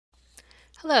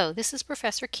Hello, this is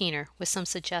Professor Keener with some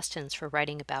suggestions for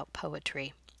writing about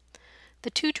poetry. The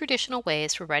two traditional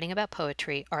ways for writing about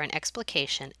poetry are an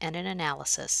explication and an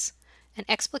analysis. An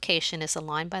explication is a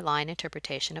line-by-line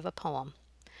interpretation of a poem.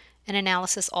 An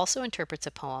analysis also interprets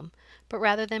a poem, but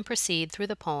rather than proceed through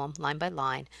the poem line by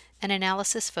line, an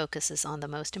analysis focuses on the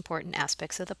most important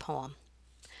aspects of the poem.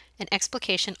 An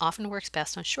explication often works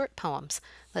best on short poems,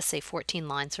 let's say 14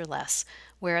 lines or less,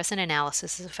 whereas an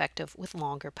analysis is effective with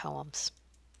longer poems.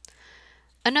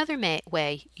 Another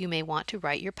way you may want to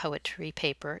write your poetry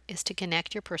paper is to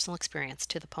connect your personal experience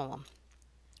to the poem.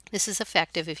 This is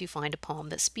effective if you find a poem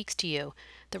that speaks to you,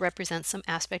 that represents some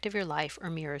aspect of your life or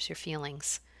mirrors your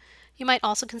feelings. You might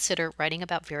also consider writing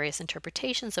about various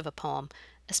interpretations of a poem,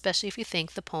 especially if you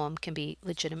think the poem can be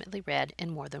legitimately read in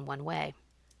more than one way.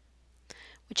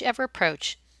 Whichever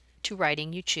approach to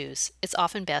writing you choose, it's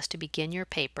often best to begin your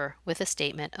paper with a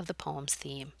statement of the poem's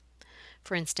theme.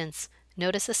 For instance,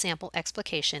 notice a sample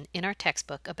explication in our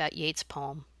textbook about Yeats'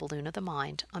 poem, Balloon of the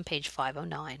Mind, on page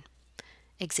 509.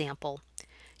 Example: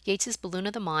 Yeats's Balloon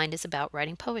of the Mind is about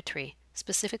writing poetry,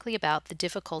 specifically about the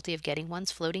difficulty of getting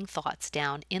one's floating thoughts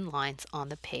down in lines on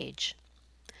the page.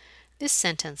 This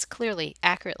sentence clearly,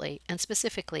 accurately, and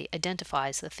specifically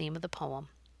identifies the theme of the poem.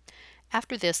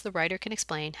 After this, the writer can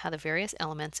explain how the various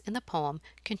elements in the poem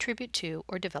contribute to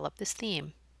or develop this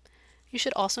theme. You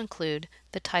should also include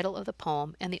the title of the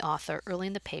poem and the author early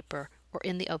in the paper or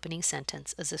in the opening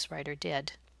sentence, as this writer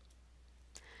did.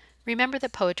 Remember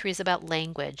that poetry is about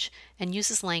language and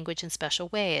uses language in special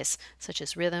ways, such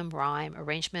as rhythm, rhyme,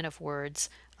 arrangement of words,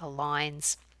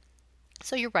 lines.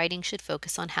 So your writing should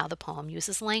focus on how the poem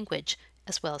uses language,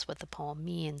 as well as what the poem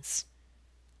means.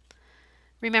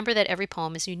 Remember that every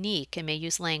poem is unique and may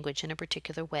use language in a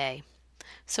particular way.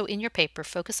 So in your paper,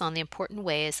 focus on the important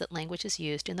ways that language is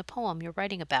used in the poem you're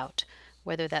writing about,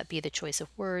 whether that be the choice of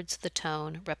words, the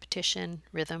tone, repetition,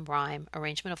 rhythm, rhyme,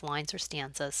 arrangement of lines or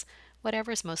stanzas,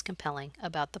 whatever is most compelling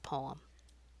about the poem.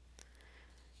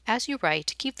 As you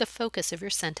write, keep the focus of your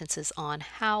sentences on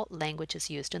how language is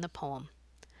used in the poem.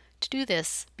 To do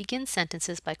this, begin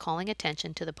sentences by calling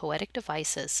attention to the poetic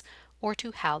devices or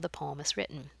to how the poem is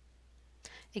written.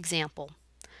 Example: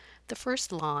 the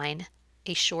first line,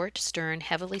 a short, stern,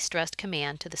 heavily stressed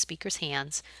command to the speaker's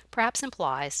hands, perhaps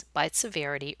implies, by its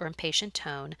severity or impatient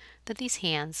tone, that these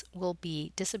hands will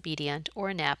be disobedient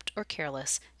or inept or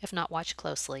careless if not watched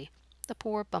closely. The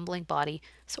poor, bumbling body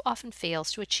so often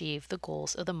fails to achieve the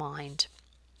goals of the mind.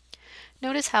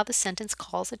 Notice how the sentence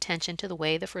calls attention to the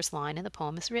way the first line in the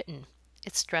poem is written,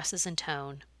 its stresses and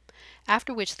tone,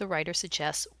 after which the writer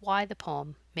suggests why the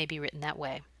poem may be written that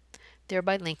way,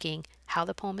 thereby linking how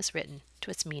the poem is written to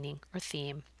its meaning or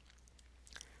theme.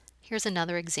 Here's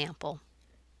another example.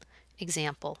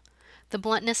 Example: the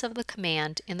bluntness of the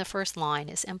command in the first line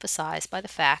is emphasized by the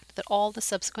fact that all the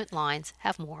subsequent lines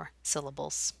have more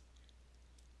syllables.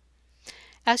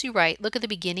 As you write, look at the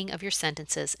beginning of your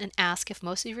sentences and ask if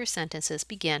most of your sentences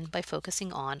begin by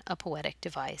focusing on a poetic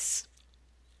device.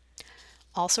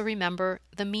 Also remember,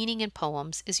 the meaning in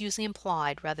poems is usually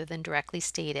implied rather than directly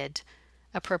stated.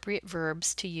 Appropriate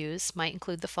verbs to use might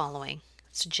include the following: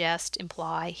 suggest,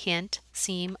 imply, hint,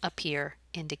 seem, appear,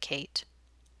 indicate.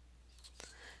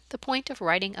 The point of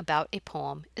writing about a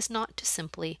poem is not to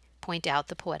simply point out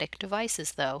the poetic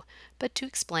devices, though, but to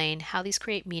explain how these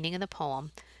create meaning in the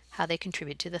poem, how they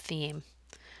contribute to the theme.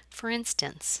 For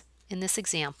instance, in this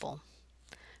example,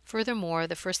 furthermore,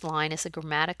 the first line is a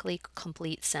grammatically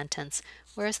complete sentence,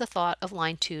 whereas the thought of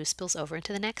line 2 spills over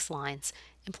into the next lines,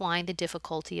 implying the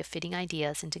difficulty of fitting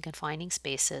ideas into confining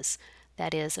spaces,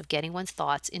 that is, of getting one's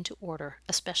thoughts into order,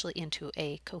 especially into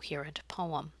a coherent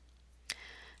poem.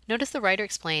 Notice the writer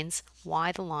explains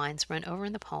why the lines run over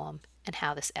in the poem and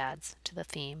how this adds to the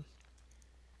theme.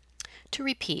 To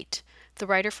repeat, the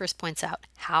writer first points out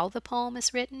how the poem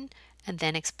is written and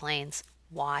then explains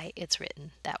why it's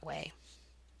written that way.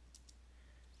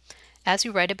 As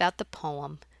you write about the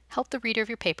poem, help the reader of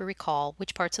your paper recall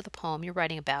which parts of the poem you're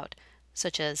writing about,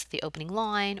 such as the opening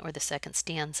line or the second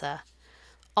stanza.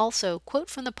 Also, quote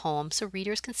from the poem so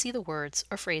readers can see the words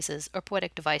or phrases or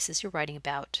poetic devices you're writing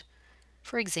about.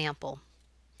 For example,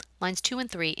 lines 2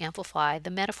 and 3 amplify the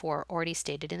metaphor already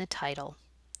stated in the title.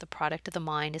 The product of the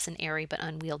mind is an airy but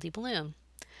unwieldy balloon.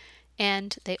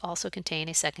 And they also contain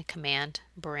a second command,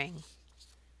 bring.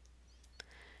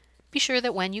 Be sure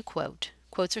that when you quote,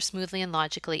 quotes are smoothly and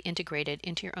logically integrated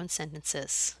into your own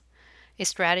sentences. A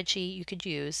strategy you could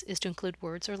use is to include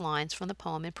words or lines from the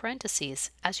poem in parentheses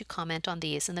as you comment on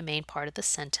these in the main part of the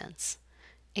sentence.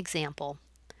 Example: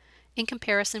 in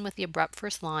comparison with the abrupt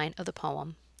first line of the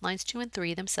poem, Lines 2 and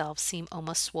 3 themselves seem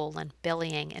almost swollen,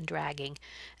 bellying, and dragging,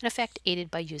 an effect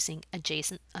aided by using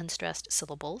adjacent unstressed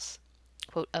syllables,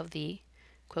 quote, of thee,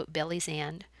 quote, bellies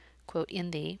and, quote,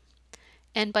 in thee,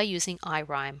 and by using I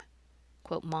rhyme,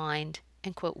 quote, mind,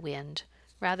 and quote, wind,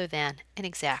 rather than an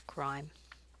exact rhyme.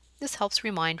 This helps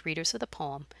remind readers of the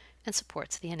poem and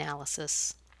supports the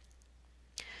analysis.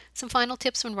 Some final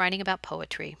tips when writing about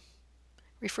poetry.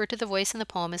 Refer to the voice in the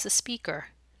poem as a speaker,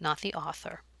 not the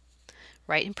author.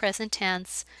 Write in present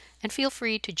tense, and feel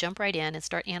free to jump right in and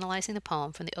start analyzing the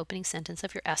poem from the opening sentence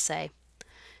of your essay.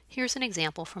 Here's an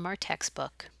example from our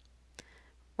textbook.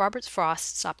 Robert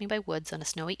Frost's Stopping by Woods on a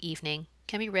Snowy Evening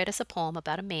can be read as a poem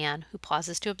about a man who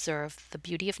pauses to observe the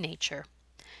beauty of nature,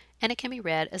 and it can be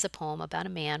read as a poem about a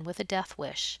man with a death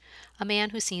wish, a man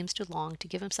who seems to long to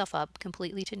give himself up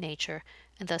completely to nature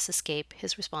and thus escape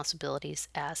his responsibilities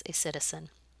as a citizen.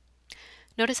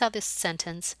 Notice how this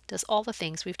sentence does all the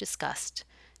things we've discussed.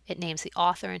 It names the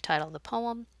author and title of the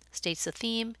poem, states the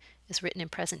theme, is written in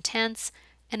present tense,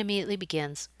 and immediately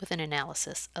begins with an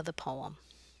analysis of the poem.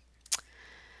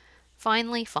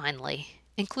 Finally,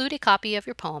 include a copy of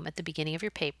your poem at the beginning of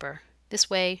your paper. This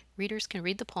way, readers can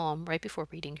read the poem right before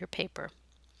reading your paper.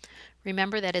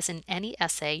 Remember that as in any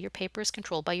essay, your paper is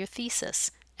controlled by your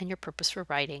thesis and your purpose for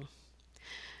writing.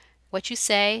 What you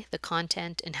say, the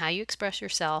content, and how you express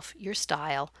yourself, your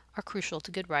style, are crucial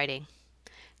to good writing.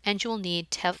 And you will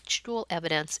need textual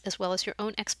evidence as well as your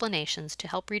own explanations to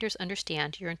help readers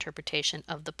understand your interpretation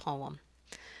of the poem.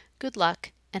 Good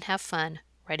luck and have fun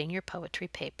writing your poetry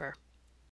paper.